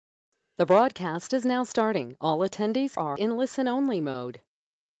The broadcast is now starting. All attendees are in listen-only mode.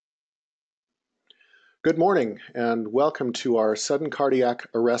 Good morning and welcome to our Sudden Cardiac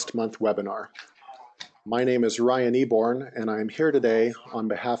Arrest Month webinar. My name is Ryan Eborn and I'm here today on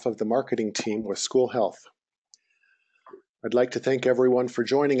behalf of the marketing team with School Health. I'd like to thank everyone for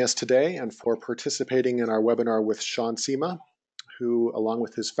joining us today and for participating in our webinar with Shawn Sima, who along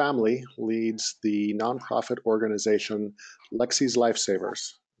with his family leads the nonprofit organization Lexi's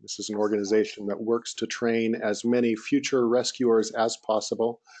Lifesavers. This is an organization that works to train as many future rescuers as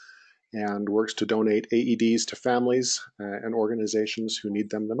possible and works to donate AEDs to families and organizations who need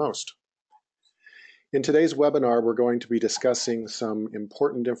them the most. In today's webinar, we're going to be discussing some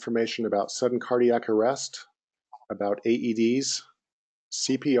important information about sudden cardiac arrest, about AEDs,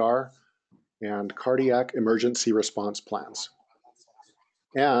 CPR, and cardiac emergency response plans.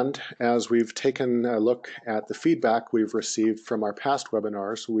 And as we've taken a look at the feedback we've received from our past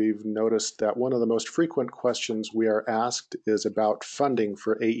webinars, we've noticed that one of the most frequent questions we are asked is about funding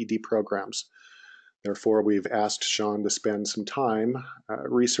for AED programs. Therefore, we've asked Shawn to spend some time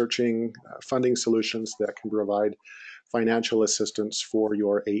researching funding solutions that can provide financial assistance for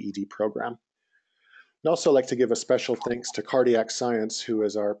your AED program. I'd also like to give a special thanks to Cardiac Science, who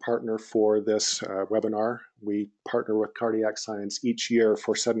is our partner for this webinar. We partner with Cardiac Science each year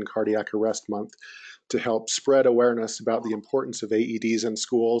for Sudden Cardiac Arrest Month to help spread awareness about the importance of AEDs in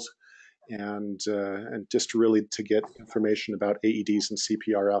schools and just really to get information about AEDs and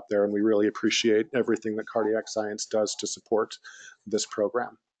CPR out there. And we really appreciate everything that Cardiac Science does to support this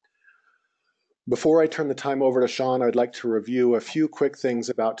program. Before I turn the time over to Shawn, I'd like to review a few quick things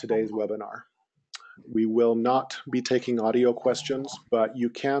about today's webinar. We will not be taking audio questions, but you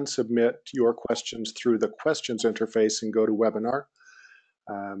can submit your questions through the questions interface in GoToWebinar.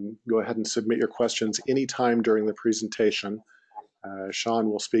 Go ahead and submit your questions anytime during the presentation.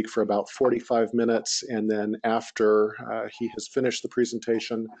 Shawn will speak for about 45 minutes, and then after he has finished the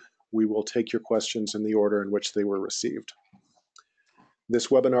presentation, we will take your questions in the order in which they were received. This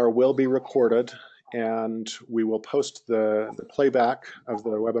webinar will be recorded, and we will post the playback of the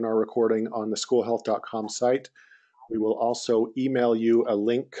webinar recording on the schoolhealth.com site. We will also email you a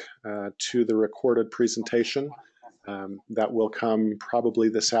link to the recorded presentation that will come probably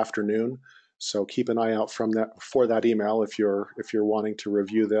this afternoon. So keep an eye out for that email if you're wanting to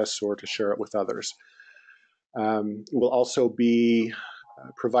review this or to share it with others. We'll also be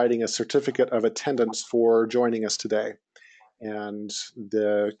providing a certificate of attendance for joining us today. And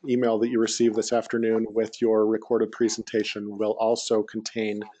the email that you receive this afternoon with your recorded presentation will also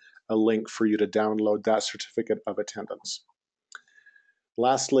contain a link for you to download that certificate of attendance.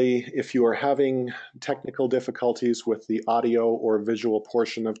 Lastly, if you are having technical difficulties with the audio or visual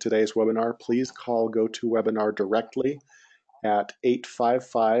portion of today's webinar, please call GoToWebinar directly at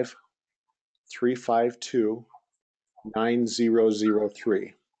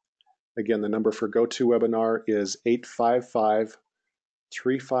 855-352-9003. Again, the number for GoToWebinar is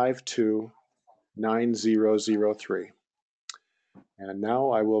 855-352-9003. And now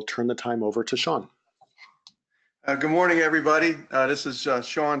I will turn the time over to Shawn. Good morning, everybody. This is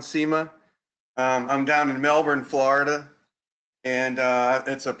Shawn Sima. I'm down in Melbourne, Florida, and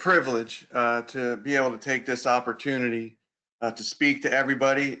it's a privilege to be able to take this opportunity to speak to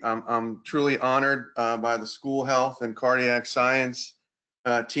everybody. I'm truly honored by the School Health and Cardiac Science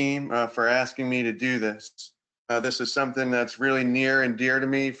team for asking me to do this. This is something that's really near and dear to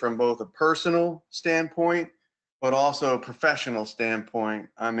me from both a personal standpoint, but also a professional standpoint.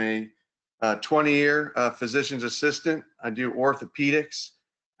 I'm a 20-year physician's assistant. I do orthopedics.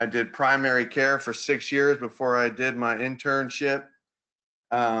 I did primary care for 6 years before I did my internship.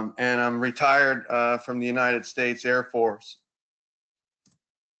 And I'm retired from the United States Air Force.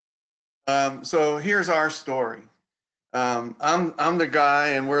 So here's our story. I'm the guy,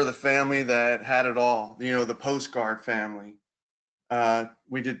 and we're the family that had it all, you know, the postcard family.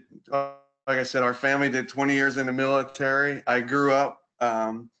 We did, like I said, our family did 20 years in the military. I grew up,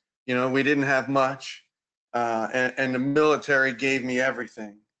 you know, we didn't have much, and the military gave me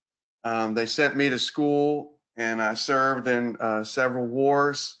everything. They sent me to school, and I served in several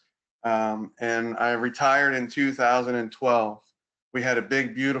wars, and I retired in 2012. We had a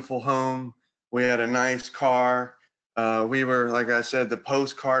big, beautiful home. We had a nice car. We were, like I said, the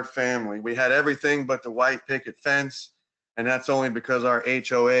postcard family. We had everything but the white picket fence, and that's only because our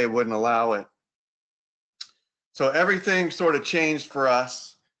HOA wouldn't allow it. So everything sort of changed for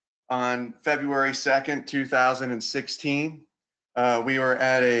us on February 2nd, 2016. We were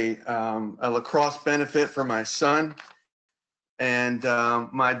at a lacrosse benefit for my son, and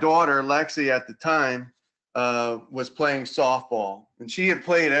my daughter, Lexi, at the time, was playing softball, and she had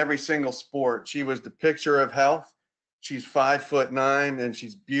played every single sport. She was the picture of health. She's 5'9", and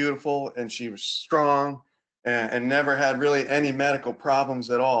she's beautiful, and she was strong, and never had really any medical problems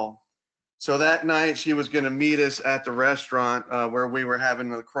at all. So that night she was going to meet us at the restaurant where we were having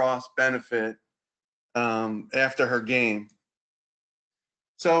the lacrosse benefit after her game.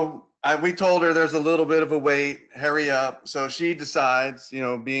 So we told her there's a little bit of a wait, hurry up. So she decides, you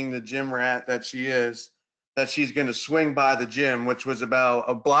know, being the gym rat that she is, that she's going to swing by the gym, which was about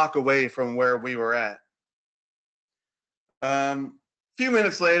a block away from where we were at. A few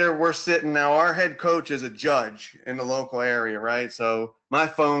minutes later, we're sitting. Now, our head coach is a judge in the local area, right? So my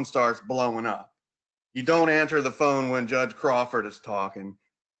phone starts blowing up. You don't answer the phone when Judge Crawford is talking.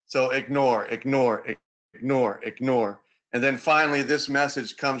 So ignore. And then finally, this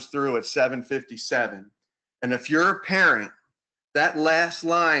message comes through at 7:57. And if you're a parent, that last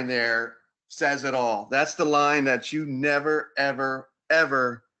line there says it all. That's the line that you never, ever,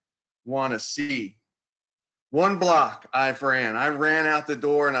 ever want to see. 1 block I ran. I ran out the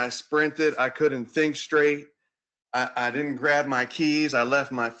door and I sprinted. I couldn't think straight. I didn't grab my keys. I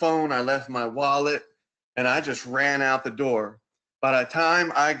left my phone. I left my wallet, and I just ran out the door. By the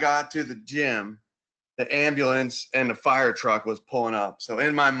time I got to the gym, the ambulance and the fire truck was pulling up. So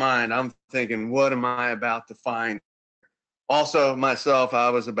in my mind, I'm thinking, what am I about to find? Also, myself, I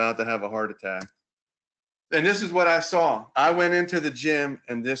was about to have a heart attack. And this is what I saw. I went into the gym,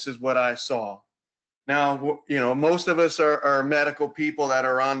 and this is what I saw. Now, you know, most of us are medical people that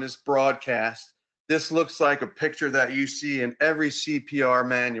are on this broadcast. This looks like a picture that you see in every CPR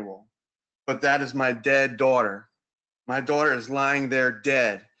manual, but that is my dead daughter. My daughter is lying there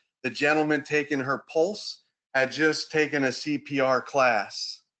dead. The gentleman taking her pulse had just taken a CPR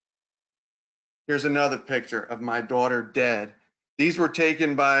class. Here's another picture of my daughter dead. These were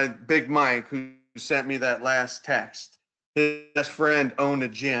taken by Big Mike, who sent me that last text. His best friend owned a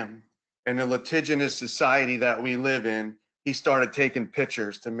gym. In the litigious society that we live in, he started taking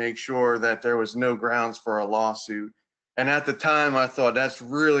pictures to make sure that there was no grounds for a lawsuit. And at the time, I thought that's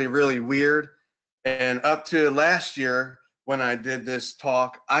really, really weird. And up to last year, when I did this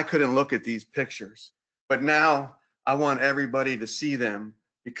talk, I couldn't look at these pictures. But now I want everybody to see them,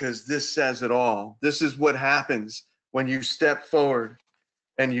 because this says it all. This is what happens when you step forward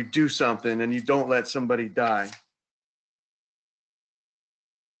and you do something and you don't let somebody die.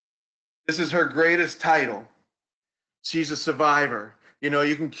 This is her greatest title. She's a survivor. You know,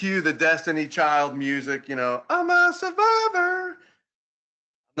 you can cue the Destiny Child music, you know, I'm a survivor. I'm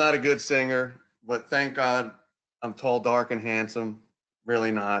not a good singer, but thank God I'm tall, dark, and handsome.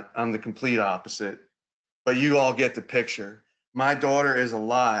 Really not. I'm the complete opposite. But you all get the picture. My daughter is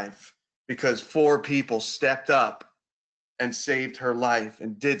alive because 4 people stepped up and saved her life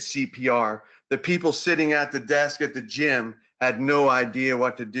and did CPR. The people sitting at the desk at the gym had no idea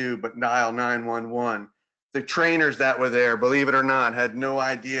what to do but dial 911. The trainers that were there, believe it or not, had no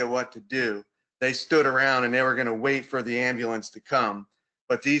idea what to do. They stood around and they were going to wait for the ambulance to come.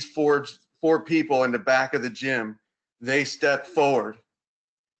 But these four people in the back of the gym, they stepped forward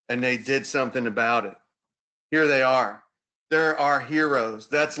and they did something about it. Here they are. They're our heroes.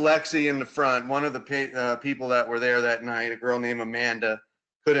 That's Lexi in the front. One of the people that were there that night, a girl named Amanda,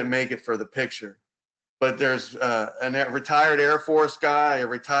 couldn't make it for the picture. But there's a retired Air Force guy, a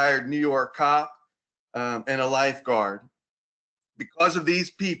retired New York cop, and a lifeguard. Because of these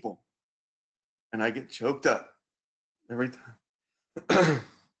people, and I get choked up every time.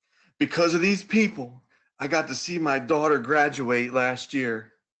 Because of these people, I got to see my daughter graduate last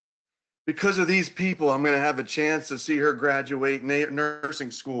year. Because of these people, I'm going to have a chance to see her graduate nursing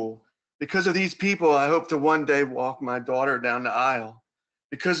school. Because of these people, I hope to one day walk my daughter down the aisle.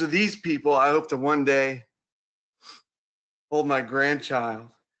 Because of these people, I hope to one day hold my grandchild.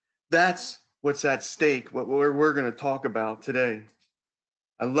 That's what's at stake, what we're going to talk about today.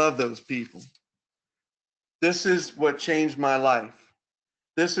 I love those people. This is what changed my life.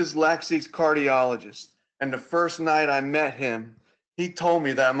 This is Lexi's cardiologist. And the first night I met him, he told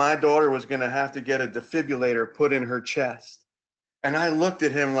me that my daughter was going to have to get a defibrillator put in her chest. And I looked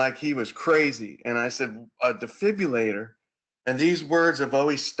at him like he was crazy. And I said, a defibrillator? And these words have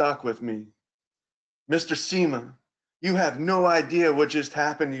always stuck with me. Mr. Sima, you have no idea what just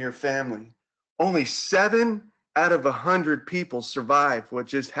happened to your family. Only 7 out of 100 people survived what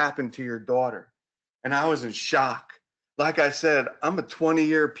just happened to your daughter. And I was in shock. Like I said, I'm a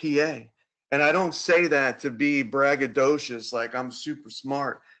 20-year PA. And I don't say that to be braggadocious, like I'm super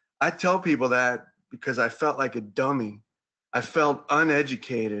smart. I tell people that because I felt like a dummy. I felt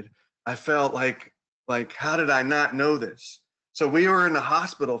uneducated. I felt like how did I not know this? So we were in the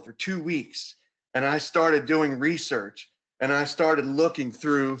hospital for 2 weeks. And I started doing research, and I started looking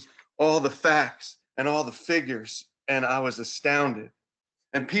through all the facts and all the figures, and I was astounded.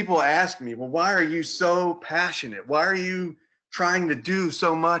 And people ask me, well, why are you so passionate? Why are you trying to do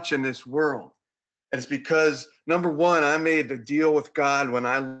so much in this world? And it's because, number one, I made a deal with God when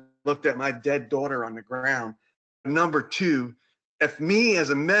I looked at my dead daughter on the ground. Number two, if me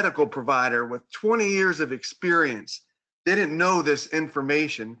as a medical provider with 20 years of experience didn't know this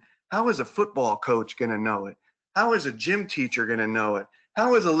information, how is a football coach going to know it? How is a gym teacher going to know it?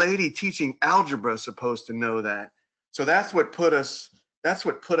 How is a lady teaching algebra supposed to know that? So that's what put us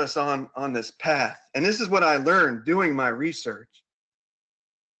on this path. And this is what I learned doing my research.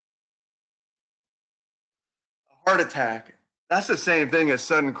 A heart attack, that's the same thing as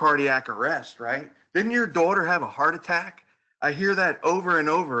sudden cardiac arrest, right? Didn't your daughter have a heart attack? I hear that over and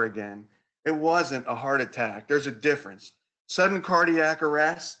over again. It wasn't a heart attack. There's a difference. Sudden cardiac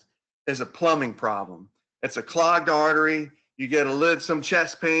arrest is a plumbing problem. It's a clogged artery. You get some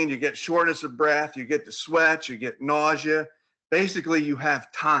chest pain, you get shortness of breath, you get the sweats, you get nausea. Basically, you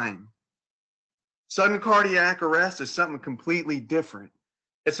have time. Sudden cardiac arrest is something completely different.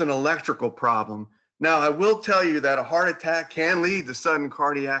 It's an electrical problem. Now, I will tell you that a heart attack can lead to sudden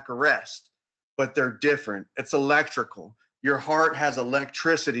cardiac arrest, but they're different. It's electrical. Your heart has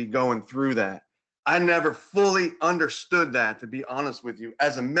electricity going through that. I never fully understood that, to be honest with you.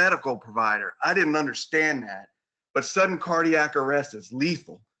 As a medical provider, I didn't understand that. But sudden cardiac arrest is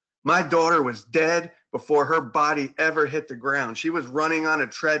lethal. My daughter was dead before her body ever hit the ground. She was running on a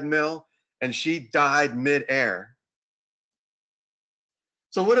treadmill and she died midair.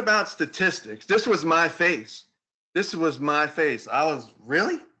 So what about statistics? This was my face. This was my face. I was,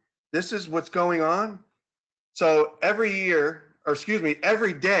 really? This is what's going on? So every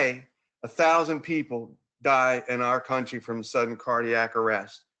day, 1,000 people die in our country from sudden cardiac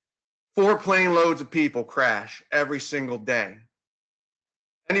arrest. 4 plane loads of people crash every single day.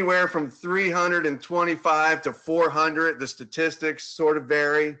 Anywhere from 325 to 400, the statistics sort of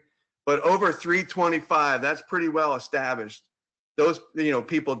vary, but over 325, that's pretty well established. Those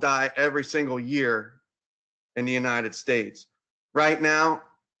people die every single year in the United States. Right now,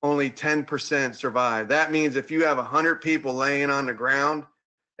 only 10% survive. That means if you have 100 people laying on the ground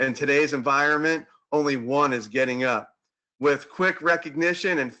in today's environment, only 1 is getting up. With quick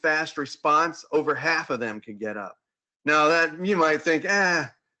recognition and fast response, over half of them can get up. Now that you might think,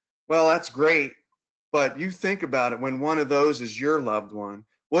 well, that's great, but you think about it when one of those is your loved one.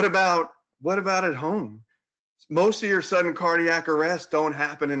 What about at home? Most of your sudden cardiac arrests don't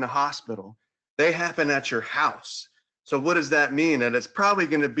happen in the hospital. They happen at your house. So what does that mean? That it's probably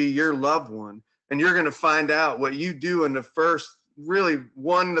going to be your loved one, and you're going to find out what you do in the first really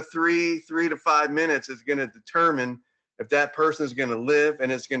 1 to 3 to 5 minutes is going to determine if that person is going to live,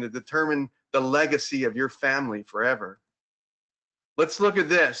 and it's going to determine the legacy of your family forever. Let's look at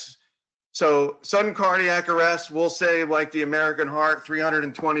this. So sudden cardiac arrest, we'll say like the American heart,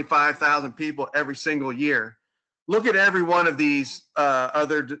 325,000 people every single year. Look at every one of these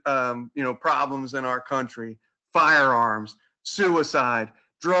other problems in our country: firearms, suicide,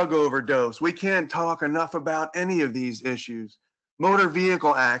 drug overdose. We can't talk enough about any of these issues. Motor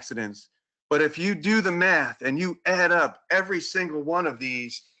vehicle accidents. But if you do the math and you add up every single one of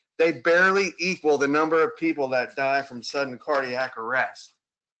these, they barely equal the number of people that die from sudden cardiac arrest.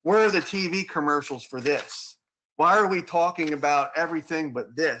 Where are the TV commercials for this? Why are we talking about everything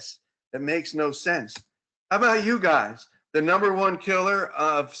but this? It makes no sense. How about you guys? The number 1 killer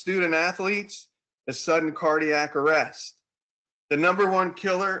of student athletes is sudden cardiac arrest. The number 1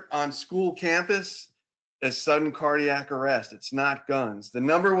 killer on school campus is sudden cardiac arrest. It's not guns. The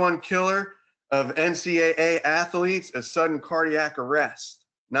number 1 killer of NCAA athletes is sudden cardiac arrest,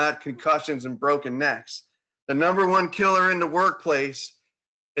 not concussions and broken necks. The number 1 killer in the workplace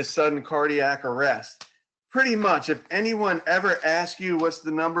is sudden cardiac arrest. Pretty much, if anyone ever asks you what's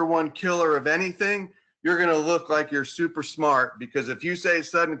the number 1 killer of anything, you're going to look like you're super smart, because if you say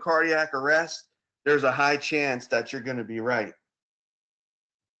sudden cardiac arrest, there's a high chance that you're going to be right.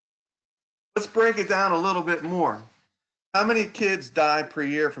 Let's break it down a little bit more. How many kids die per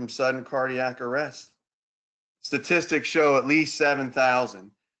year from sudden cardiac arrest? Statistics show at least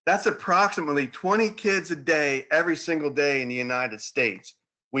 7,000. That's approximately 20 kids a day, every single day in the United States.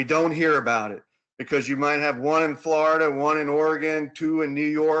 We don't hear about it because you might have 1 in Florida, 1 in Oregon, 2 in New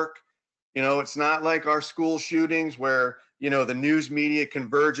York. It's not like our school shootings where, the news media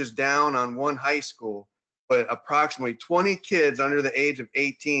converges down on 1 high school, but approximately 20 kids under the age of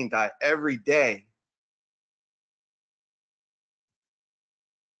 18 die every day.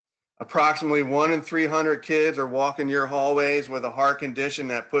 Approximately 1 in 300 kids are walking your hallways with a heart condition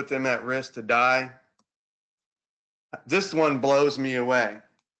that put them at risk to die. This one blows me away.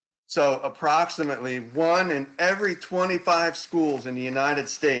 So approximately 1 in every 25 schools in the United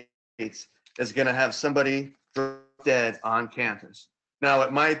States is going to have somebody dead on campus. Now,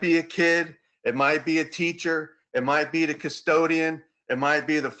 it might be a kid, it might be a teacher, it might be the custodian, it might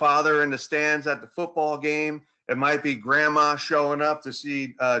be the father in the stands at the football game, it might be grandma showing up to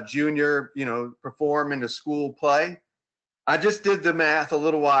see Junior, perform in the school play. I just did the math a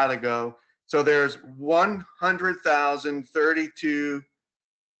little while ago. So there's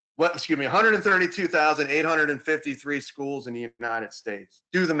 132,853 schools in the United States.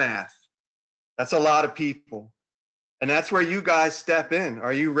 Do the math. That's a lot of people. And that's where you guys step in.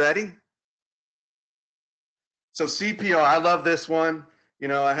 Are you ready? So CPR, I love this one.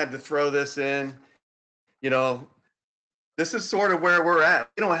 I had to throw this in. This is sort of where we're at.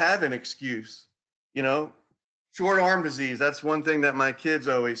 We don't have an excuse. Short arm disease, that's one thing that my kids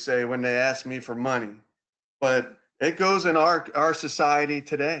always say when they ask me for money. But it goes in our society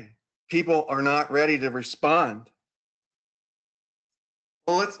today. People are not ready to respond.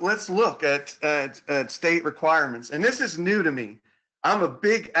 Well, let's look at state requirements. And this is new to me. I'm a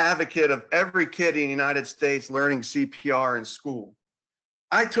big advocate of every kid in the United States learning CPR in school.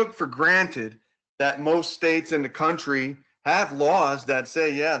 I took for granted that most states in the country have laws that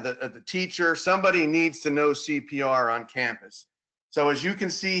say, yeah, the teacher, somebody needs to know CPR on campus. So as you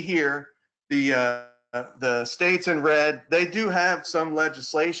can see here, the states in red, they do have some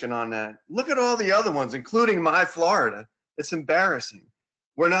legislation on that. Look at all the other ones, including my Florida. It's embarrassing.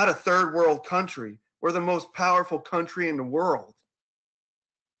 We're not a third world country. We're the most powerful country in the world.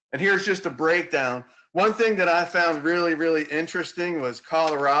 And here's just a breakdown. One thing that I found really, really interesting was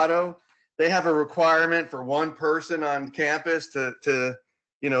Colorado. They have a requirement for one person on campus to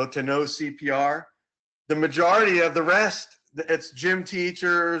know CPR. The majority of the rest, it's gym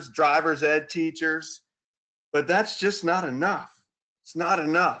teachers, driver's ed teachers, but that's just not enough. It's not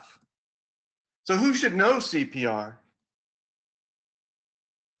enough. So who should know CPR?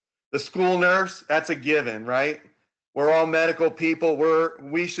 The school nurse, that's a given, right? We're all medical people.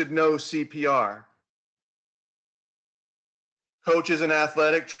 We should know CPR. Coaches and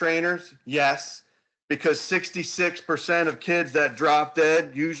athletic trainers, yes, because 66% of kids that drop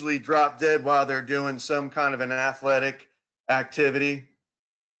dead usually drop dead while they're doing some kind of an athletic activity.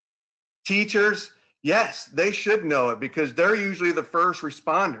 Teachers, yes, they should know it because they're usually the first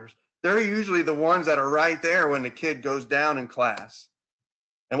responders. They're usually the ones that are right there when the kid goes down in class.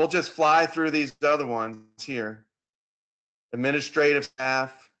 And we'll just fly through these other ones here. Administrative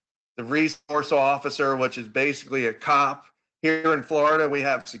staff, the resource officer, which is basically a cop. Here in Florida, we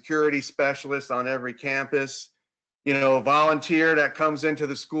have security specialists on every campus. Volunteer that comes into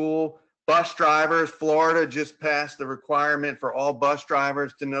the school. Bus drivers, Florida just passed the requirement for all bus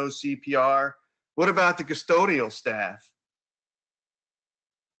drivers to know CPR. What about the custodial staff?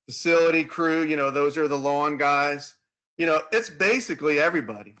 Facility crew, those are the lawn guys. It's basically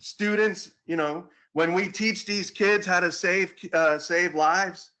everybody. Students, when we teach these kids how to save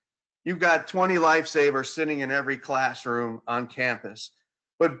lives, you've got 20 lifesavers sitting in every classroom on campus.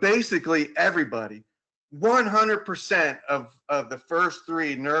 But basically everybody, 100% of the first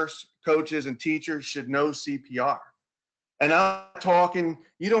three, nurse, coaches, and teachers, should know CPR. And I'm talking,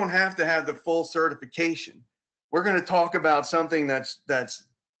 you don't have to have the full certification. We're going to talk about something that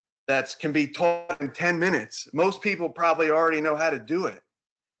can be taught in 10 minutes. Most people probably already know how to do it.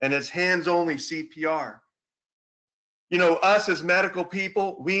 And it's hands-only CPR. Us as medical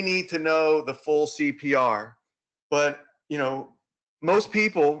people, we need to know the full CPR. But, most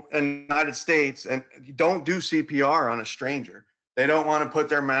people in the United States don't do CPR on a stranger. They don't want to put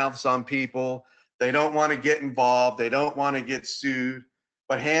their mouths on people. They don't want to get involved. They don't want to get sued.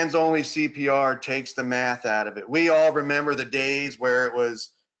 But hands-only CPR takes the math out of it. We all remember the days where it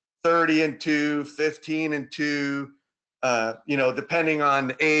was 30 and 2, 15 and 2, depending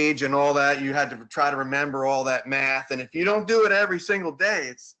on age and all that, you had to try to remember all that math. And if you don't do it every single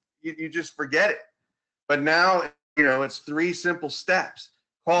day, you just forget it. But now, it's 3 simple steps.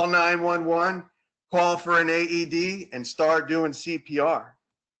 Call 911, call for an AED, and start doing CPR.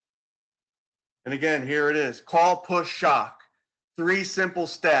 And again, here it is. Call, push, shock. 3 simple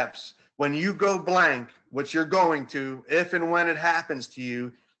steps. When you go blank, which you're going to, if and when it happens to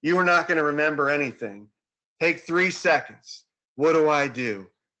you, you are not going to remember anything. Take 3 seconds. What do I do?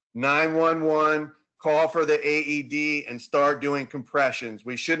 911, call for the AED, and start doing compressions.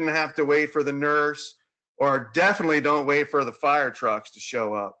 We shouldn't have to wait for the nurse, or definitely don't wait for the fire trucks to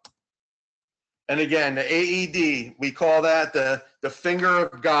show up. And again, the AED, we call that the finger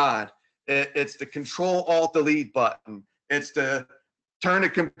of God. It's the Control-Alt-Delete button. It's the turn the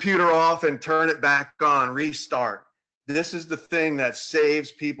computer off and turn it back on, restart. This is the thing that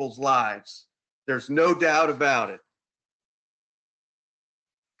saves people's lives. There's no doubt about it.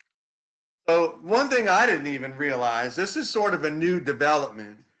 So one thing I didn't even realize, this is sort of a new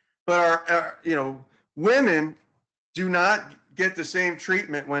development, but women do not get the same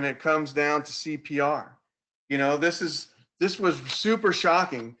treatment when it comes down to CPR. This was super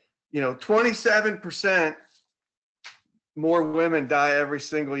shocking. 27% more women die every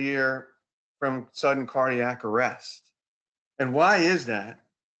single year from sudden cardiac arrest. And why is that?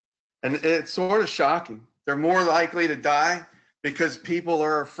 And it's sort of shocking. They're more likely to die because people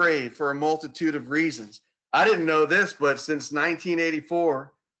are afraid for a multitude of reasons. I didn't know this, but since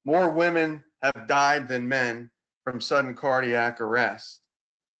 1984, more women have died than men from sudden cardiac arrest.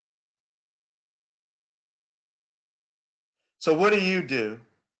 So what do?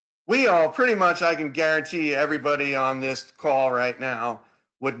 We all pretty much, I can guarantee everybody on this call right now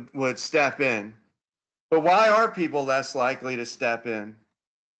would step in. But why are people less likely to step in?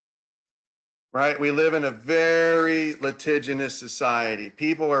 Right? We live in a very litigious society.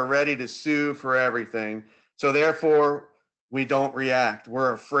 People are ready to sue for everything. So therefore, we don't react.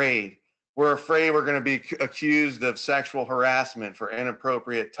 We're afraid. We're afraid we're going to be accused of sexual harassment for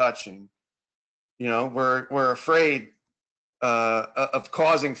inappropriate touching. We're afraid of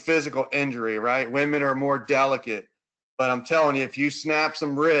causing physical injury, right? Women are more delicate. But I'm telling you, if you snap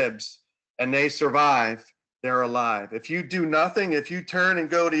some ribs and they survive, they're alive. If you do nothing, if you turn and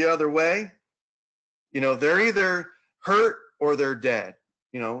go the other way, they're either hurt or they're dead.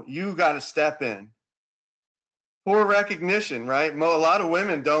 You got to step in. Poor recognition, right? A lot of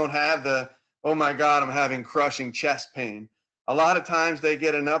women don't have oh my God, I'm having crushing chest pain. A lot of times they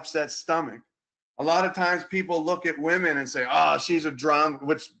get an upset stomach. A lot of times people look at women and say, oh, she's a drama,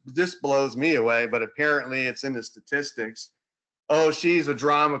 which this blows me away, but apparently it's in the statistics. Oh, she's a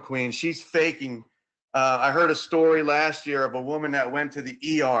drama queen. She's faking. I heard a story last year of a woman that went to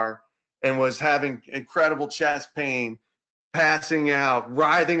the ER and was having incredible chest pain, passing out,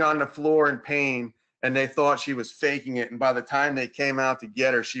 writhing on the floor in pain, and they thought she was faking it. And by the time they came out to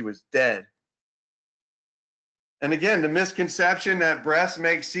get her, she was dead. And again, the misconception that breaths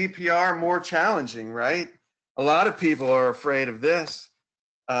make CPR more challenging, right? A lot of people are afraid of this.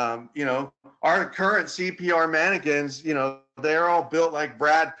 Our current CPR mannequins, they're all built like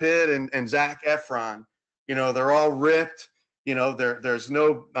Brad Pitt and Zac Efron. They're all ripped. There's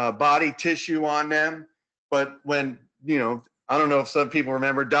no body tissue on them. But when, I don't know if some people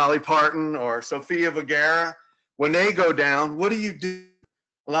remember Dolly Parton or Sofia Vergara, when they go down, what do?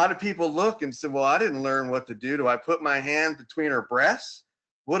 A lot of people look and say, well, I didn't learn what to do. Do I put my hand between her breasts?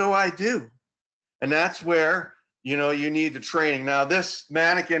 What do I do? And that's where, you need the training. Now, this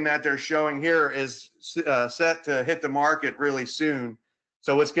mannequin that they're showing here is set to hit the market really soon.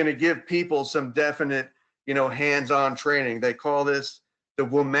 So it's going to give people some definite, hands-on training. They call this the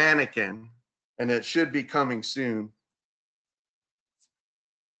Womanican, and it should be coming soon.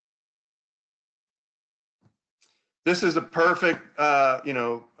 This is a perfect,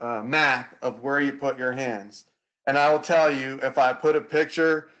 map of where you put your hands. And I will tell you, if I put a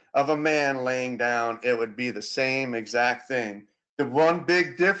picture of a man laying down, it would be the same exact thing. The one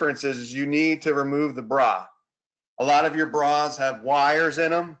big difference is you need to remove the bra. A lot of your bras have wires in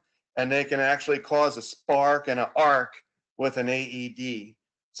them, and they can actually cause a spark and an arc with an AED.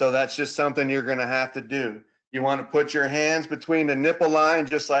 So that's just something you're going to have to do. You want to put your hands between the nipple line,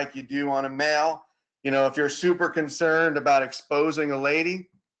 just like you do on a male. If you're super concerned about exposing a lady,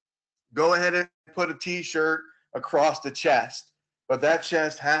 go ahead and put a t-shirt across the chest. But that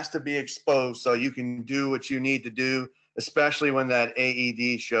chest has to be exposed so you can do what you need to do, especially when that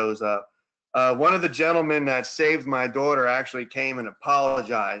AED shows up. One of the gentlemen that saved my daughter actually came and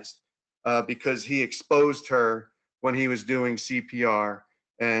apologized because he exposed her when he was doing CPR.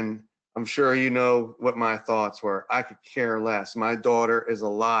 And I'm sure you know what my thoughts were. I could care less. My daughter is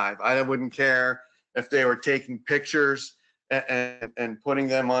alive. I wouldn't care if they were taking pictures and putting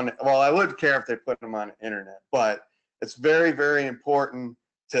them on. Well, I would care if they put them on the internet, but it's very, very important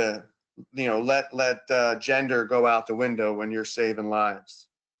to, let gender go out the window when you're saving lives.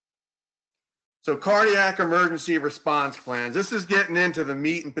 So cardiac emergency response plans. This is getting into the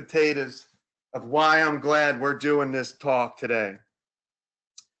meat and potatoes of why I'm glad we're doing this talk today.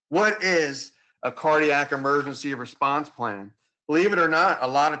 What is a cardiac emergency response plan? Believe it or not, a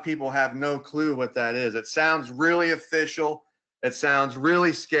lot of people have no clue what that is. It sounds really official. It sounds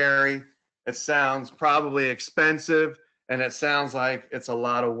really scary. It sounds probably expensive, and it sounds like it's a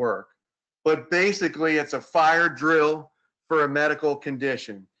lot of work. but basically it's a fire drill for a medical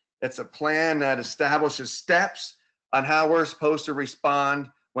condition. It's a plan that establishes steps on how we're supposed to respond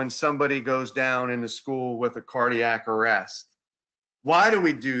when somebody goes down in the school with a cardiac arrest. Why do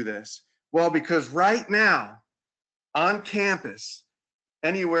we do this? Well, because right now on campus,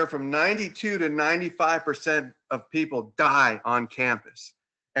 anywhere from 92 to 95% of people die on campus.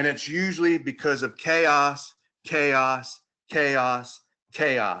 And it's usually because of chaos, chaos, chaos,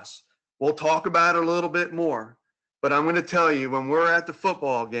 chaos. We'll talk about it a little bit more, but I'm going to tell you, when we're at the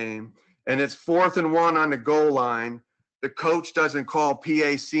football game and it's 4th and 1 on the goal line, the coach doesn't call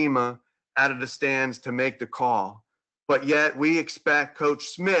PA Sima out of the stands to make the call. But yet we expect Coach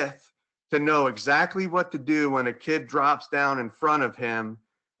Smith to know exactly what to do when a kid drops down in front of him,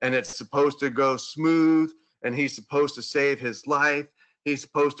 and it's supposed to go smooth, and he's supposed to save his life. He's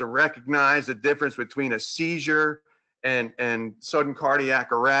supposed to recognize the difference between a seizure and sudden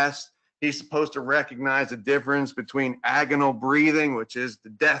cardiac arrest. He's supposed to recognize the difference between agonal breathing, which is the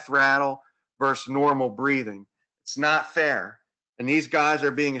death rattle, versus normal breathing. It's not fair. And these guys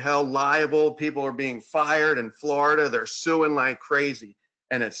are being held liable. People are being fired in Florida. They're suing like crazy,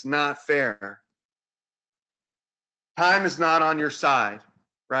 and it's not fair. Time is not on your side,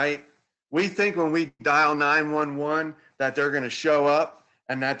 right? We think when we dial 911 that they're going to show up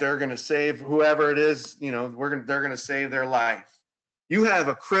and that they're going to save whoever it is, you know, they're going to save their life. You have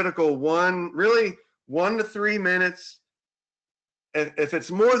a critical 1 to 3 minutes. If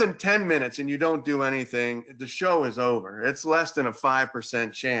it's more than 10 minutes and you don't do anything, the show is over. It's less than a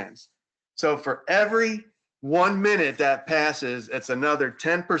 5% chance. So for every 1 minute that passes, it's another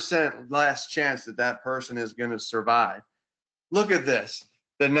 10% less chance that that person is going to survive. Look at this.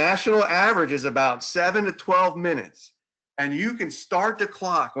 The national average is about 7 to 12 minutes. And you can start the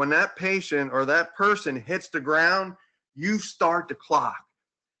clock. When that patient or that person hits the ground, you start the clock.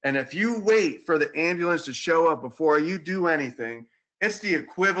 And if you wait for the ambulance to show up before you do anything, it's the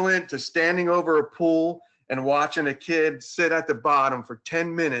equivalent to standing over a pool and watching a kid sit at the bottom for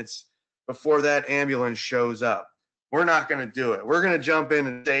 10 minutes before that ambulance shows up. We're not going to do it. We're going to jump in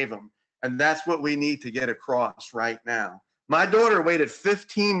and save them. And that's what we need to get across right now. My daughter waited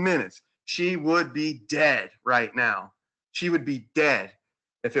 15 minutes. She would be dead right now. She would be dead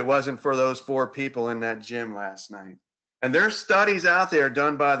if it wasn't for those 4 people in that gym last night. And there's studies out there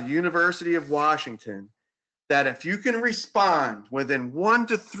done by the University of Washington that if you can respond within 1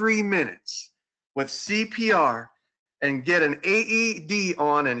 to 3 minutes with CPR and get an AED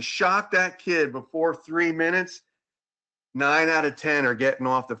on and shock that kid before 3 minutes, 9 out of 10 are getting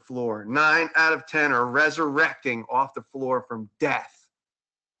off the floor. 9 out of 10 are resurrecting off the floor from death.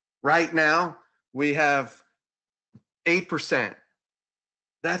 Right now, we have 8%.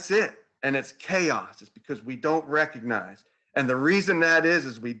 That's it. And it's chaos. It's because we don't recognize. And the reason that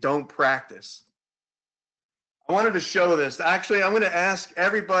is we don't practice. I wanted to show this. Actually, I'm going to ask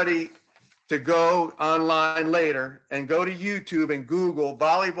everybody to go online later and go to YouTube and Google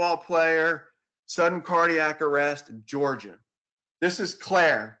volleyball player, sudden cardiac arrest, Georgia. This is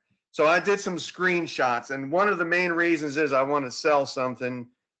Claire. So I did some screenshots, and one of the main reasons is I want to sell something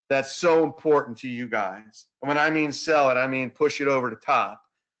that's so important to you guys. And when I mean sell it, I mean push it over the top.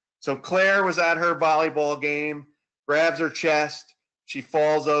 So Claire was at her volleyball game, grabs her chest, she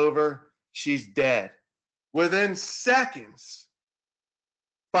falls over, she's dead. Within seconds,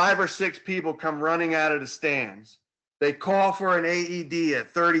 5 or 6 people come running out of the stands. They call for an AED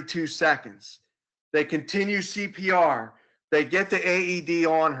at 32 seconds. They continue CPR. They get the AED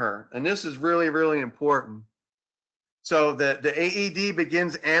on her. And this is really, really important. So the AED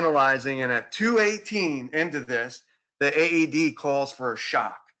begins analyzing, and at 2:18 into this, the AED calls for a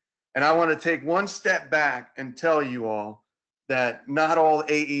shock. And I want to take one step back and tell you all that not all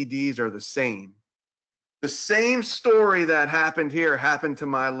AEDs are the same. The same story that happened here happened to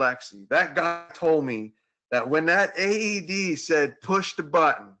my Lexi. That guy told me that when that AED said push the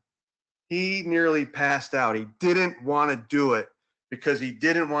button, he nearly passed out. He didn't want to do it because he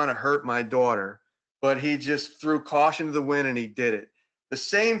didn't want to hurt my daughter, but he just threw caution to the wind and he did it. The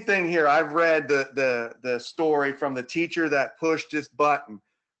same thing here. I've read the story from the teacher that pushed this button.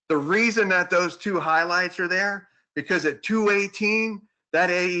 The reason that those 2 highlights are there, because at 2:18, that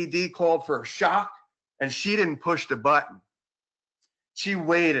AED called for a shock, and she didn't push the button. She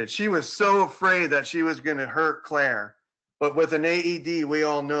waited. She was so afraid that she was going to hurt Claire. But with an AED, we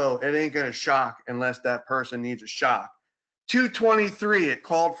all know it ain't going to shock unless that person needs a shock. 2:23, it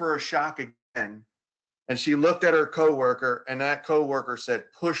called for a shock again. And she looked at her coworker, and that coworker said,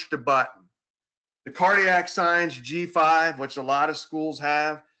 push the button. The cardiac signs, G5, which a lot of schools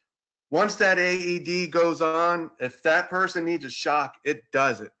have, once that AED goes on, if that person needs a shock, it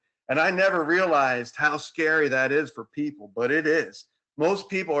does it. And I never realized how scary that is for people, but it is. Most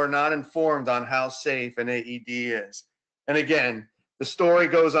people are not informed on how safe an AED is. And again, the story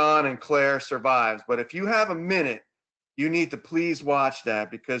goes on and Claire survives. But if you have a minute, you need to please watch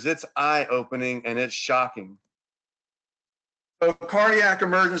that because it's eye-opening and it's shocking. So cardiac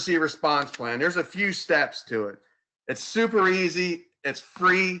emergency response plan, there's a few steps to it. It's super easy, it's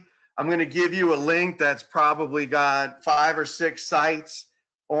free. I'm gonna give you a link that's probably got 5 or 6 sites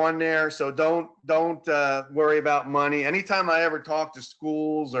on there. So don't worry about money. Anytime I ever talk to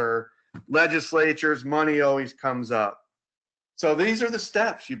schools or legislatures, money always comes up. So these are the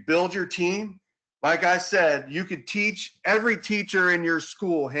steps. You build your team. Like I said, you could teach every teacher in your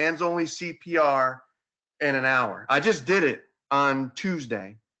school hands-only CPR in an hour. I just did it on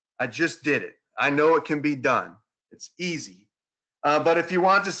Tuesday. I just did it. I know it can be done. It's easy. But if you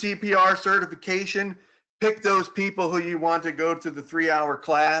want the CPR certification, pick those people who you want to go to the 3-hour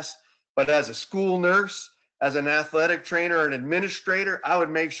class. But as a school nurse, as an athletic trainer, an administrator, I would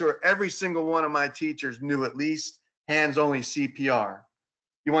make sure every single one of my teachers knew at least hands-only CPR.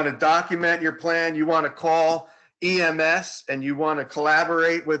 You want to document your plan. You want to call EMS and you want to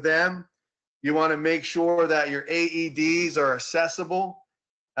collaborate with them. You want to make sure that your AEDs are accessible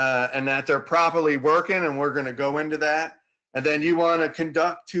and that they're properly working, and we're going to go into that. And then you want to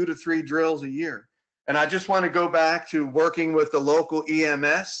conduct 2 to 3 drills a year. And I just want to go back to working with the local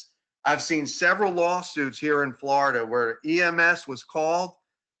EMS. I've seen several lawsuits here in Florida where EMS was called.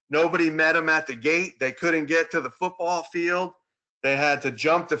 Nobody met them at the gate. They couldn't get to the football field. They had to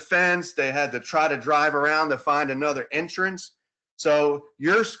jump the fence. They had to try to drive around to find another entrance. So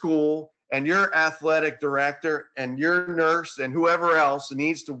your school and your athletic director and your nurse and whoever else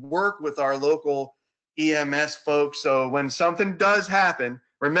needs to work with our local EMS folks. So when something does happen,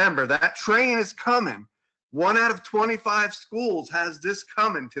 remember that train is coming. 1 out of 25 schools has this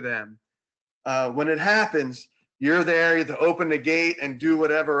coming to them. When it happens, you're there to open the gate and do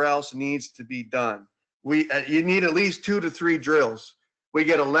whatever else needs to be done. You need at least 2 to 3 drills. We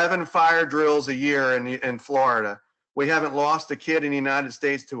get 11 fire drills a year in Florida. We haven't lost a kid in the United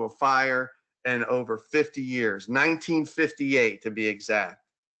States to a fire in over 50 years, 1958 to be exact,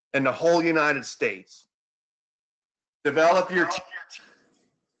 in the whole United States. Develop your team.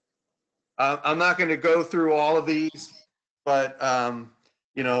 I'm not going to go through all of these, but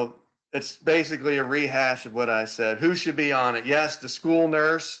you know, it's basically a rehash of what I said. Who should be on it? Yes, the school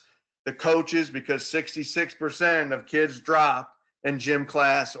nurse, the coaches, because 66% of kids drop in gym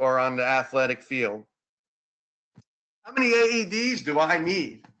class or on the athletic field. How many AEDs do I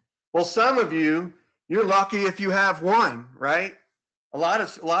need? Well, some of you, you're lucky if you have one, right? A lot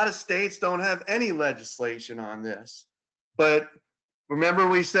of states don't have any legislation on this. But remember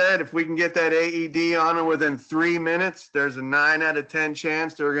we said if we can get that AED on them within 3 minutes, there's a 9 out of 10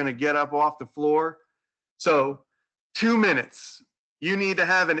 chance they're going to get up off the floor. So 2 minutes. You need to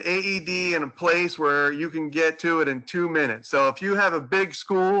have an AED in a place where you can get to it in 2 minutes. So if you have a big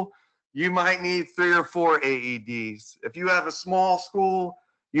school, you might need 3 or 4 AEDs. If you have a small school,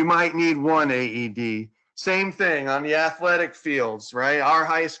 you might need 1 AED. Same thing on the athletic fields, right? Our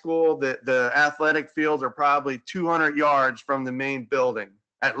high school, the athletic fields are probably 200 yards from the main building,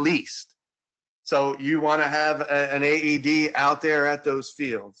 at least. So you want to have an AED out there at those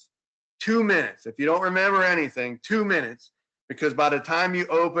fields. 2 minutes. If you don't remember anything, 2 minutes, because by the time you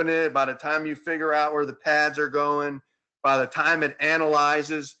open it, by the time you figure out where the pads are going, by the time it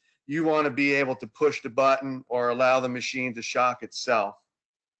analyzes, you want to be able to push the button or allow the machine to shock itself.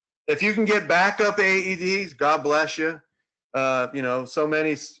 If you can get backup AEDs, God bless you. You know, so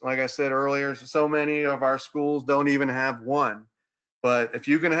many, like I said earlier, so many of our schools don't even have one. But if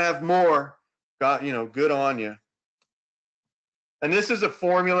you can have more, God, you know, good on you. And this is a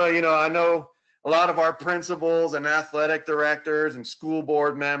formula, you know, I know a lot of our principals and athletic directors and school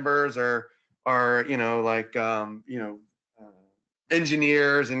board members are you know, like,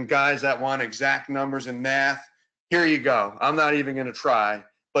 engineers and guys that want exact numbers in math. Here you go. I'm not even going to try,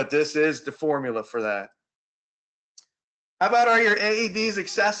 but this is the formula for that. How about, are your AEDs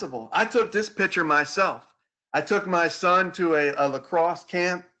accessible? I took this picture myself. I took my son to a lacrosse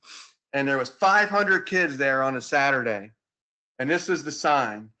camp, and there was 500 kids there on a Saturday. And this is the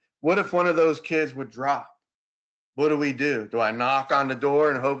sign. What if one of those kids would drop? What do? Do I knock on the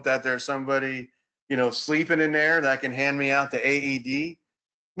door and hope that there's somebody, you know, sleeping in there that can hand me out the AED?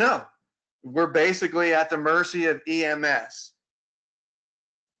 No, we're basically at the mercy of EMS.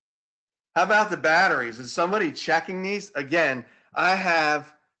 How about the batteries? Is somebody checking these? Again, I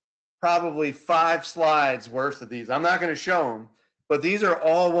have probably 5 slides worth of these. I'm not going to show them, but these are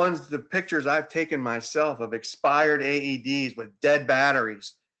all ones, the pictures I've taken myself of expired AEDs with dead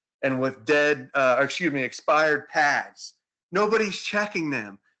batteries. and with expired pads. Nobody's checking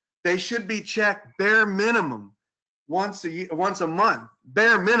them. They should be checked bare minimum once a month,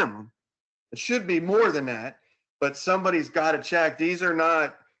 bare minimum. It should be more than that, but somebody's got to check. These are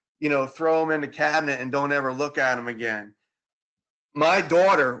not, throw them in the cabinet and don't ever look at them again. My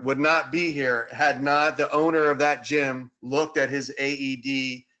daughter would not be here had not the owner of that gym looked at his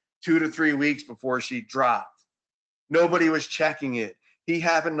AED 2 to 3 weeks before she dropped. Nobody was checking it. He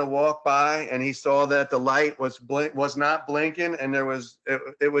happened to walk by and he saw that the light was not blinking and it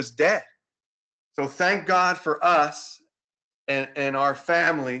was dead. So thank God for us and our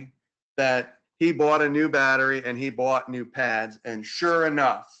family that he bought a new battery and he bought new pads, and sure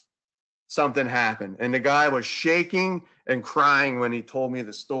enough, something happened. And the guy was shaking and crying when he told me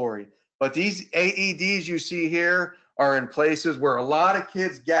the story. But these AEDs you see here are in places where a lot of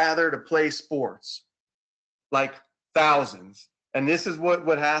kids gather to play sports, like thousands. And this is what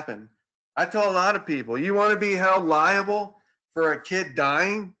would happen. I tell a lot of people, you want to be held liable for a kid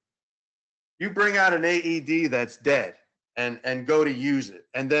dying? You bring out an AED that's dead and go to use it,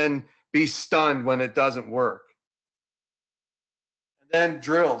 and then be stunned when it doesn't work. And then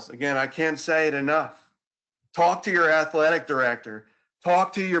drills. Again, I can't say it enough. Talk to your athletic director.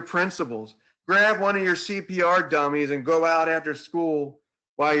 Talk to your principals. Grab one of your CPR dummies and go out after school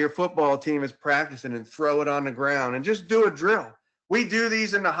while your football team is practicing and throw it on the ground and just do a drill. We do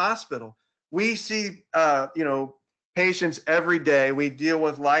these in the hospital. We see, patients every day. We deal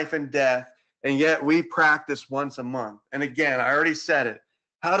with life and death, and yet we practice once a month. And again, I already said it.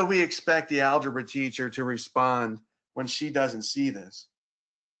 How do we expect the algebra teacher to respond when she doesn't see this?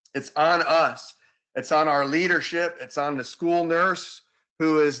 It's on us. It's on our leadership. It's on the school nurse,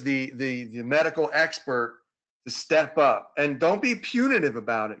 who is the medical expert, to step up. And don't be punitive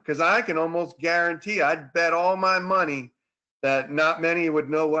about it, because I can almost guarantee, I'd bet all my money that not many would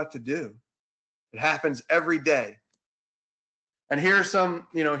know what to do. It happens every day. And here's some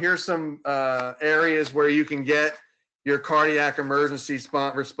areas where you can get your cardiac emergency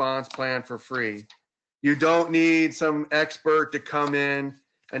response plan for free. You don't need some expert to come in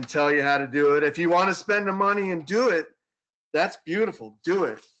and tell you how to do it. If you want to spend the money and do it, that's beautiful, do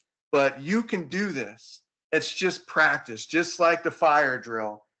it. But you can do this. It's just practice, just like the fire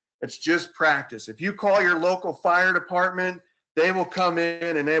drill. It's just practice. If you call your local fire department, they will come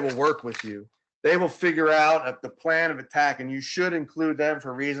in and they will work with you. They will figure out the plan of attack, and you should include them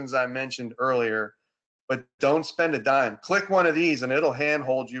for reasons I mentioned earlier. But don't spend a dime. Click one of these and it'll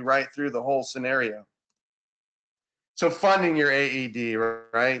handhold you right through the whole scenario. So funding your AED,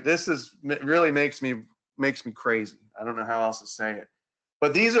 right? This really makes me crazy. I don't know how else to say it.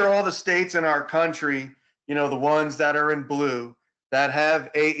 But these are all the states in our country, the ones that are in blue, that have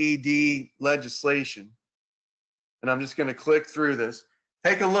AED legislation. And I'm just going to click through this.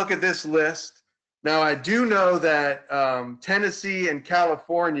 Take a look at this list. Now, I do know that Tennessee and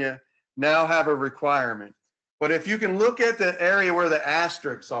California now have a requirement. But if you can look at the area where the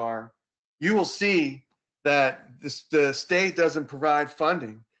asterisks are, you will see that the state doesn't provide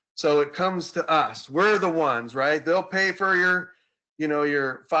funding. So it comes to us. We're the ones, right? They'll pay for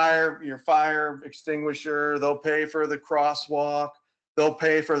your fire extinguisher. They'll pay for the crosswalk. They'll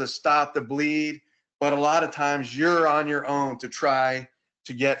pay for the stop the bleed. But a lot of times you're on your own to try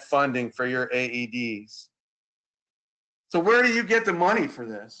to get funding for your AEDs. So where do you get the money for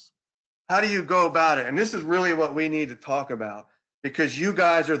this? How do you go about it? And this is really what we need to talk about, because you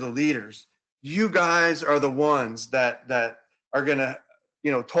guys are the leaders. You guys are the ones that are going to,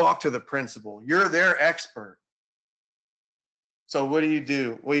 talk to the principal. You're their expert. So what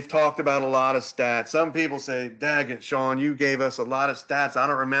do? We've talked about a lot of stats. Some people say, "Daggett, Shawn, you gave us a lot of stats. I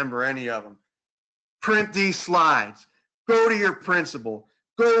don't remember any of them." Print these slides. Go to your principal.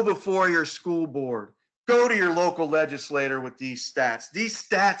 Go before your school board. Go to your local legislator with these stats. These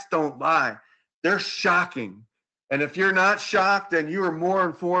stats don't lie. They're shocking. And if you're not shocked, then you are more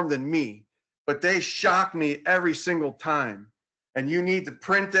informed than me. But they shock me every single time. And you need to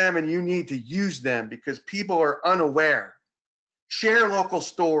print them and you need to use them, because people are unaware. Share local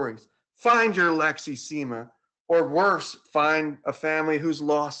stories. Find your Shawn Sima, or worse, find a family who's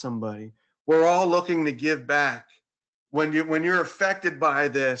lost somebody. We're all looking to give back. When you're affected by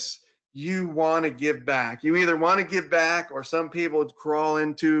this, you want to give back. You either want to give back, or some people crawl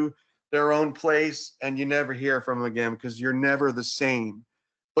into their own place and you never hear from them again, because you're never the same.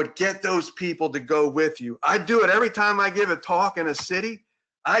 But get those people to go with you. I do it every time I give a talk in a city.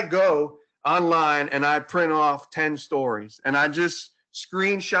 I go online and I print off 10 stories and I just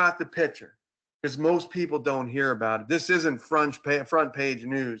screenshot the picture, because most people don't hear about it. This isn't front page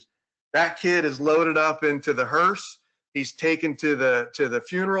news. That kid is loaded up into the hearse. He's taken to the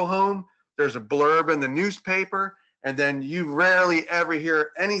funeral home. There's a blurb in the newspaper, and then you rarely ever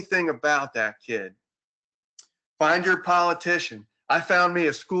hear anything about that kid. Find your politician. I found me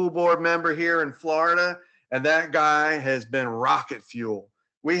a school board member here in Florida, and that guy has been rocket fuel.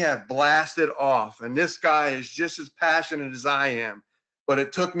 We have blasted off, and this guy is just as passionate as I am. But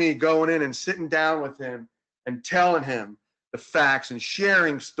it took me going in and sitting down with him and telling him the facts and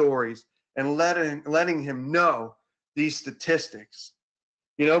sharing stories and letting him know these statistics.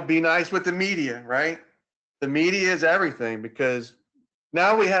 You know, be nice with the media, right? The media is everything, because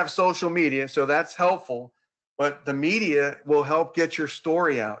now we have social media, so that's helpful. But the media will help get your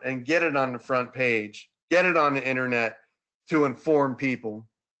story out and get it on the front page, get it on the internet to inform people.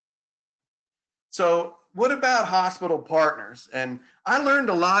 So what about hospital partners? And I learned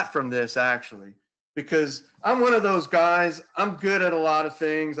a lot from this, actually, because I'm one of those guys. I'm good at a lot of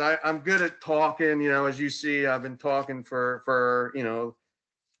things. I'm good at talking. You know, as you see, I've been talking for you know,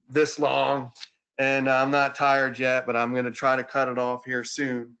 this long, and I'm not tired yet, but I'm going to try to cut it off here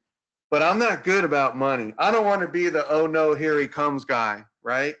soon. But I'm not good about money. I don't want to be the, oh no, here he comes guy,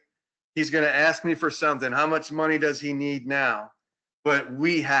 right? He's going to ask me for something. How much money does he need now? But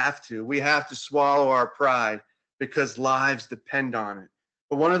we have to swallow our pride, because lives depend on it.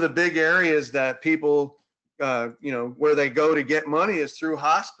 But one of the big areas that people, you know, where they go to get money is through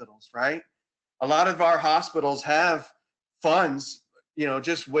hospitals, right? A lot of our hospitals have funds, you know,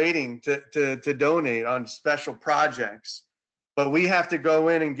 just waiting to donate on special projects. But we have to go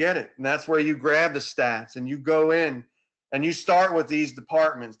in and get it. And that's where you grab the stats and you go in and you start with these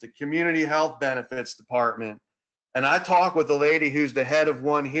departments, the Community Health Benefits Department. And I talked with the lady who's the head of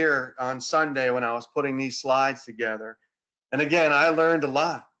one here on Sunday when I was putting these slides together. And again, I learned a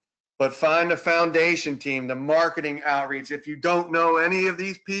lot. But find a foundation team, the marketing outreach. If you don't know any of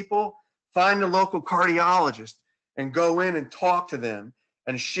these people, find a local cardiologist and go in and talk to them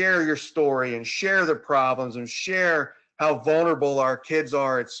and share your story and share the problems and share how vulnerable our kids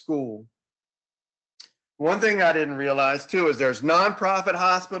are at school. One thing I didn't realize too is there's nonprofit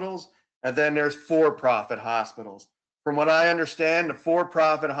hospitals and then there's for-profit hospitals. From what I understand, the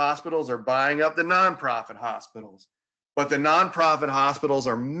for-profit hospitals are buying up the nonprofit hospitals, but the nonprofit hospitals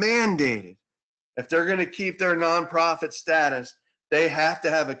are mandated. If they're going to keep their nonprofit status, they have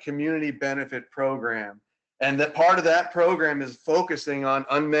to have a community benefit program. And that part of that program is focusing on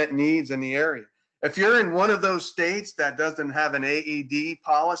unmet needs in the area. If you're in one of those states that doesn't have an AED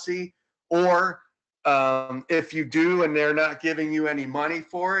policy, or if you do and they're not giving you any money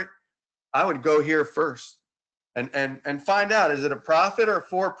for it, I would go here first and find out, is it a profit or a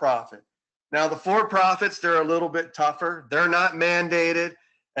for-profit? Now, the for-profits, they're a little bit tougher. They're not mandated,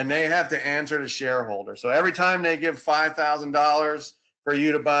 and they have to answer to shareholders. So every time they give $5,000 for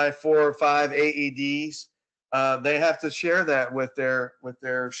you to buy 4 or 5 AEDs, they have to share that with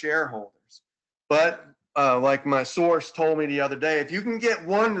their shareholders. But like my source told me the other day, if you can get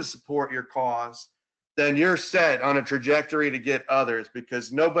one to support your cause, then you're set on a trajectory to get others,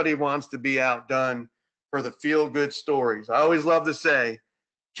 because nobody wants to be outdone for the feel-good stories. I always love to say,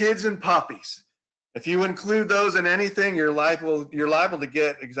 kids and puppies. If you include those in anything, you're liable to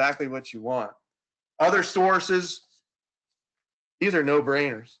get exactly what you want. Other sources, these are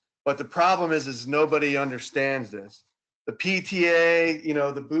no-brainers. But the problem is nobody understands this. The PTA, you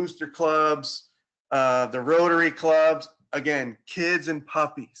know, the booster clubs, the Rotary clubs, again, kids and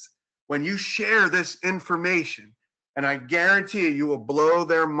puppies. When you share this information, and I guarantee you will blow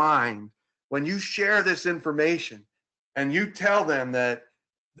their mind, when you share this information and you tell them that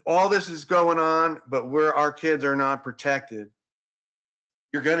all this is going on, but our kids are not protected,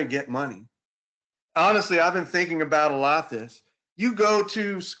 you're going to get money. Honestly, I've been thinking about a lot this. You go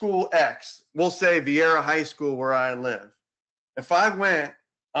to school X, we'll say Vieira High School where I live. If I went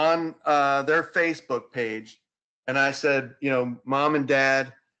on their Facebook page and I said, you know, Mom and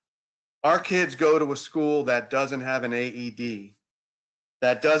Dad, our kids go to a school that doesn't have an AED,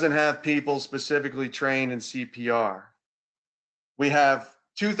 that doesn't have people specifically trained in CPR. We have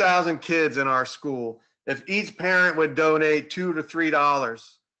 2,000 kids in our school. If each parent would donate $2 to $3,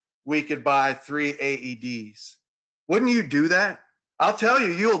 we could buy 3 AEDs. Wouldn't you do that? I'll tell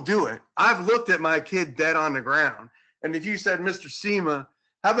you, you'll do it. I've looked at my kid dead on the ground. And if you said, Mr. Sima,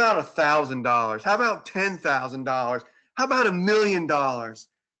 how about $1,000? How about $10,000? How about $1 million?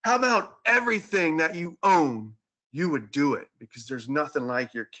 How about everything that you own? You would do it, because there's nothing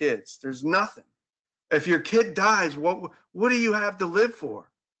like your kids. There's nothing. If your kid dies, what do you have to live for?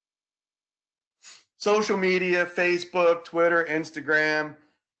 Social media, Facebook, Twitter, Instagram,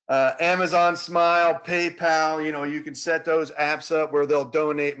 Amazon Smile, PayPal, you know, you can set those apps up where they'll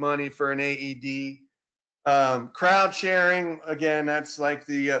donate money for an AED. Crowd sharing, again, that's like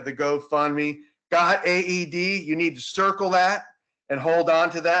the GoFundMe. Got AED, you need to circle that and hold on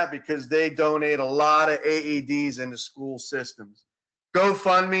to that because they donate a lot of AEDs into school systems.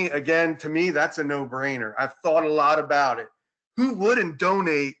 GoFundMe, again, to me, that's a no-brainer. I've thought a lot about it. Who wouldn't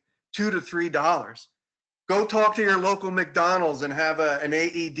donate $2 to $3? Go talk to your local McDonald's and have an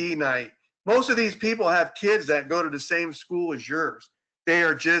AED night. Most of these people have kids that go to the same school as yours. They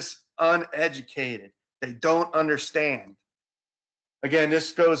are just uneducated. They don't understand. Again,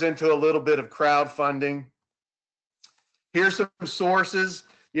 this goes into a little bit of crowdfunding. Here's some sources.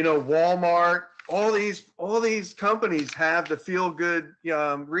 You know, Walmart, all these companies have the feel-good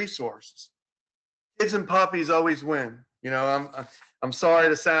resources. Kids and puppies always win. You know, I'm sorry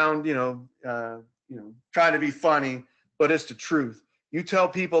to sound trying to be funny, but it's the truth. You tell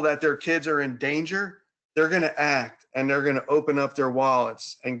people that their kids are in danger, they're going to act and they're going to open up their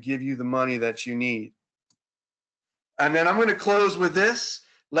wallets and give you the money that you need. And then I'm going to close with this.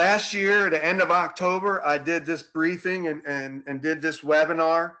 Last year, at the end of October, I did this briefing and did this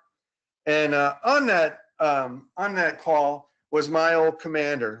webinar. And on that call was my old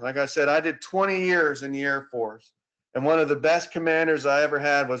commander. Like I said, I did 20 years in the Air Force. And one of the best commanders I ever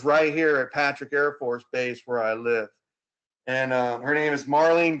had was right here at Patrick Air Force Base where I live. And her name is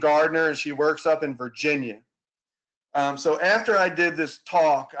Marlene Gardner, and she works up in Virginia. So after I did this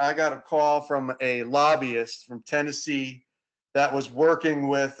talk, I got a call from a lobbyist from Tennessee that was working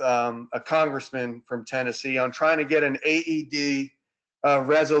with a congressman from Tennessee on trying to get an AED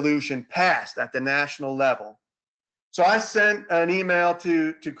resolution passed at the national level. So I sent an email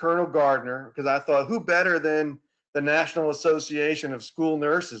to Colonel Gardner because I thought, who better than the National Association of School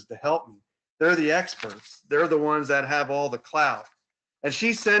Nurses to help me? They're the experts. They're the ones that have all the clout. And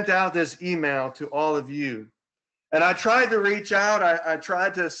she sent out this email to all of you. And I tried to reach out. I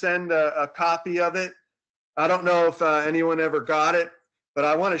tried to send a copy of it. I don't know if anyone ever got it, but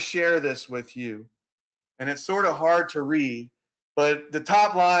I want to share this with you. And it's sort of hard to read, but the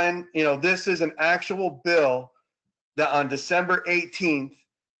top line, you know, this is an actual bill that on December 18th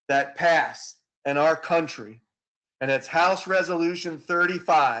that passed in our country. And it's House Resolution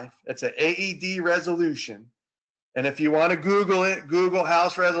 35. It's an AED resolution. And if you want to Google it, Google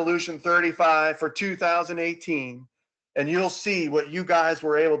House Resolution 35 for 2018, and you'll see what you guys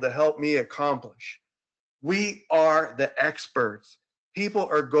were able to help me accomplish. We are the experts. People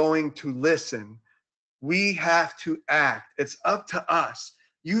are going to listen. We have to act. It's up to us.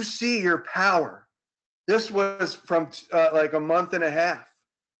 You see your power. This was from like a month and a half.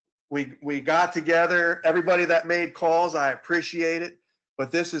 We got together, everybody that made calls, I appreciate it,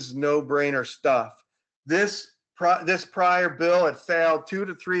 but this is no-brainer stuff. This prior bill had failed 2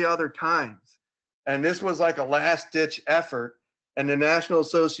 to 3 other times, and this was like a last-ditch effort, and the National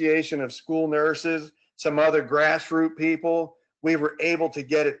Association of School Nurses, some other grassroots people, we were able to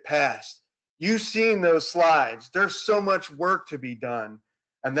get it passed. You've seen those slides. There's so much work to be done,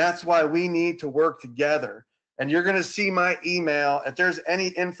 and that's why we need to work together. And you're going to see my email. If there's any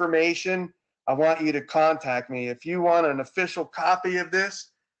information, I want you to contact me. If you want an official copy of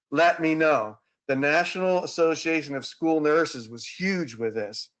this, let me know. The National Association of School Nurses was huge with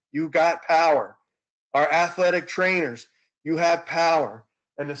this. You got power. Our athletic trainers, you have power.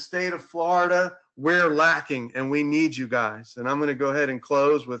 In the state of Florida, we're lacking, and we need you guys. And I'm going to go ahead and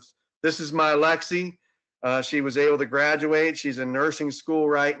close with, this is my Lexi. She was able to graduate. She's in nursing school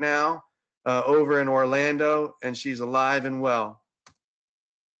right now. Over in Orlando, and she's alive and well.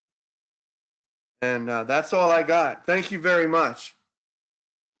 And that's all I got. Thank you very much.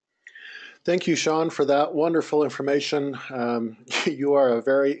 Thank you, Shawn, for that wonderful information. You are a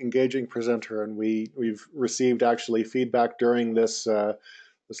very engaging presenter, and we've received actually feedback during this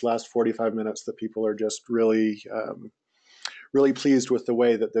this last 45 minutes that people are just really really pleased with the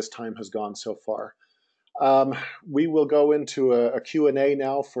way that this time has gone so far. We will go into a Q&A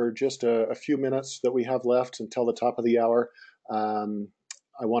now for just a few minutes that we have left until the top of the hour.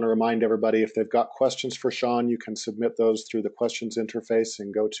 I want to remind everybody, if they've got questions for Shawn, you can submit those through the questions interface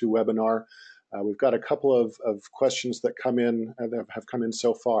and go to webinar. We've got a couple of questions that have come in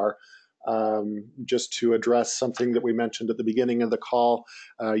so far. Just to address something that we mentioned at the beginning of the call,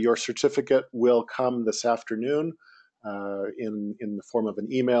 your certificate will come this afternoon. In the form of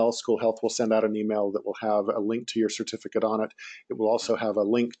an email. School Health will send out an email that will have a link to your certificate on it. It will also have a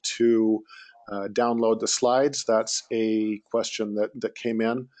link to download the slides. That's a question that came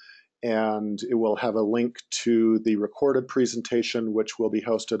in. And it will have a link to the recorded presentation, which will be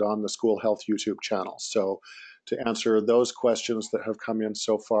hosted on the School Health YouTube channel. So to answer those questions that have come in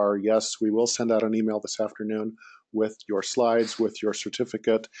so far, yes, we will send out an email this afternoon with your slides, with your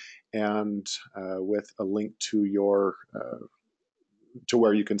certificate, and with a link to your to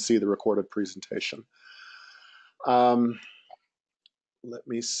where you can see the recorded presentation. Let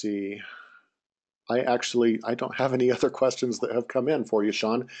me see. I don't have any other questions that have come in for you,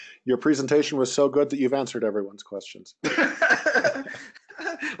 Shawn. Your presentation was so good that you've answered everyone's questions.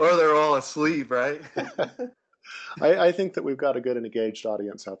 Or they're all asleep, right? I think that we've got a good and engaged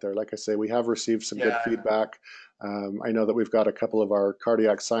audience out there. Like I say, we have received some good feedback. I know that we've got a couple of our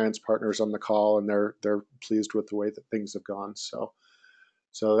cardiac science partners on the call, and they're pleased with the way that things have gone. So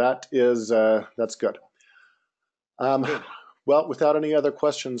that is that's good. Good. Well, without any other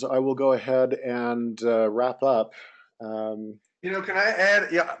questions, I will go ahead and wrap up. Can I add?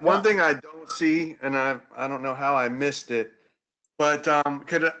 Yeah, one thing I don't see, and I don't know how I missed it, but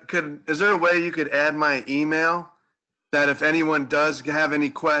is there a way you could add my email, that if anyone does have any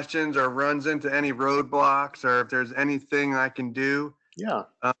questions or runs into any roadblocks, or if there's anything I can do? Yeah.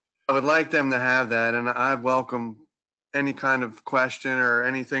 I would like them to have that, and I welcome any kind of question or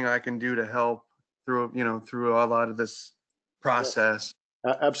anything I can do to help through a lot of this process.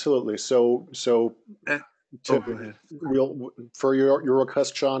 Absolutely. So go ahead. For your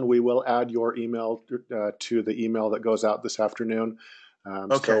request, Shawn, we will add your email to the email that goes out this afternoon.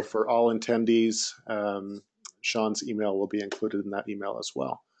 Okay. So for all attendees, Shawn's email will be included in that email as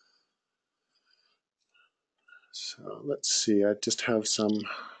well. So let's see. I just have some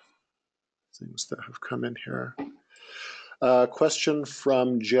things that have come in here. Question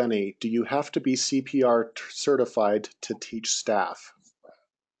from Jenny. Do you have to be CPR certified to teach staff?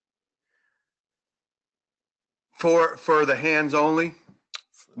 For the hands only?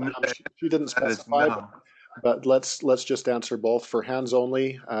 She didn't specify, no. But let's just answer both. For hands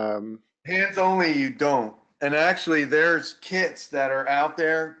only. Hands only, you don't. And actually, there's kits that are out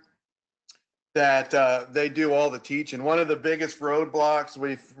there that they do all the teaching. One of the biggest roadblocks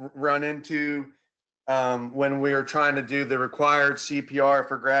we've run into when we were trying to do the required CPR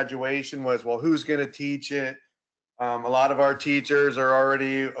for graduation was, well, who's going to teach it? A lot of our teachers are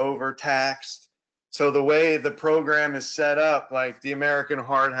already overtaxed. So the way the program is set up, like the American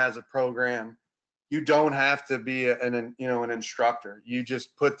Heart has a program, you don't have to be an instructor. You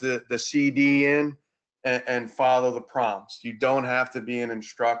just put the CD in and follow the prompts. You don't have to be an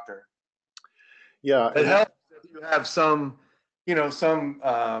instructor. Yeah, it helps if you have some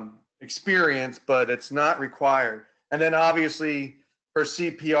experience, but it's not required. And then obviously for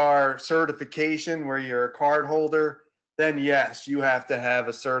CPR certification, where you're a card holder, then yes, you have to have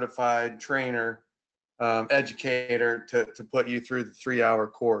a certified trainer, educator to put you through the 3-hour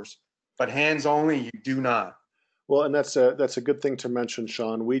course. But hands only, you do not. Well, and that's a good thing to mention,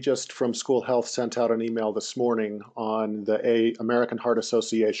 Shawn. We just from School Health sent out an email this morning on the American Heart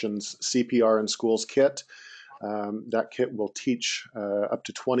Association's CPR in Schools kit. That kit will teach up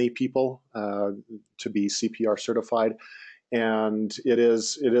to 20 people to be CPR certified. And it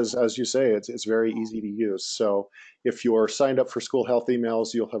is, as you say, it's very easy to use. So if you're signed up for School Health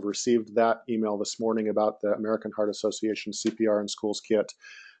emails, you'll have received that email this morning about the American Heart Association CPR in Schools kit.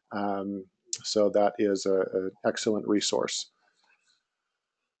 So that is an excellent resource.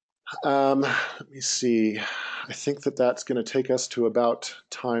 Let me see. I think that's going to take us to about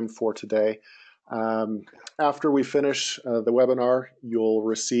time for today. After we finish the webinar, you'll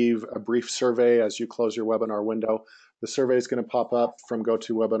receive a brief survey as you close your webinar window. The survey is going to pop up from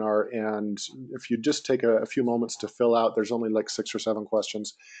GoToWebinar, and if you just take a few moments to fill out, there's only like 6 or 7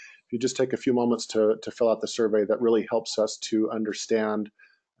 questions. If you just take a few moments to fill out the survey, that really helps us to understand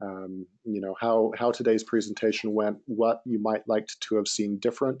how today's presentation went, what you might like to have seen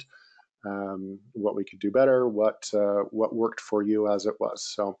different, what we could do better, what worked for you as it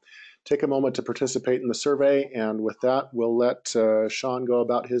was. So take a moment to participate in the survey, and with that, we'll let Shawn go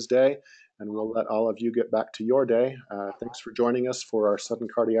about his day, and we'll let all of you get back to your day. Thanks for joining us for our Sudden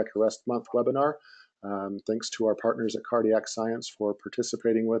Cardiac Arrest Month webinar. Thanks to our partners at Cardiac Science for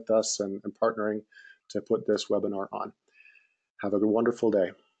participating with us and partnering to put this webinar on. Have a wonderful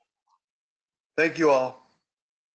day. Thank you all.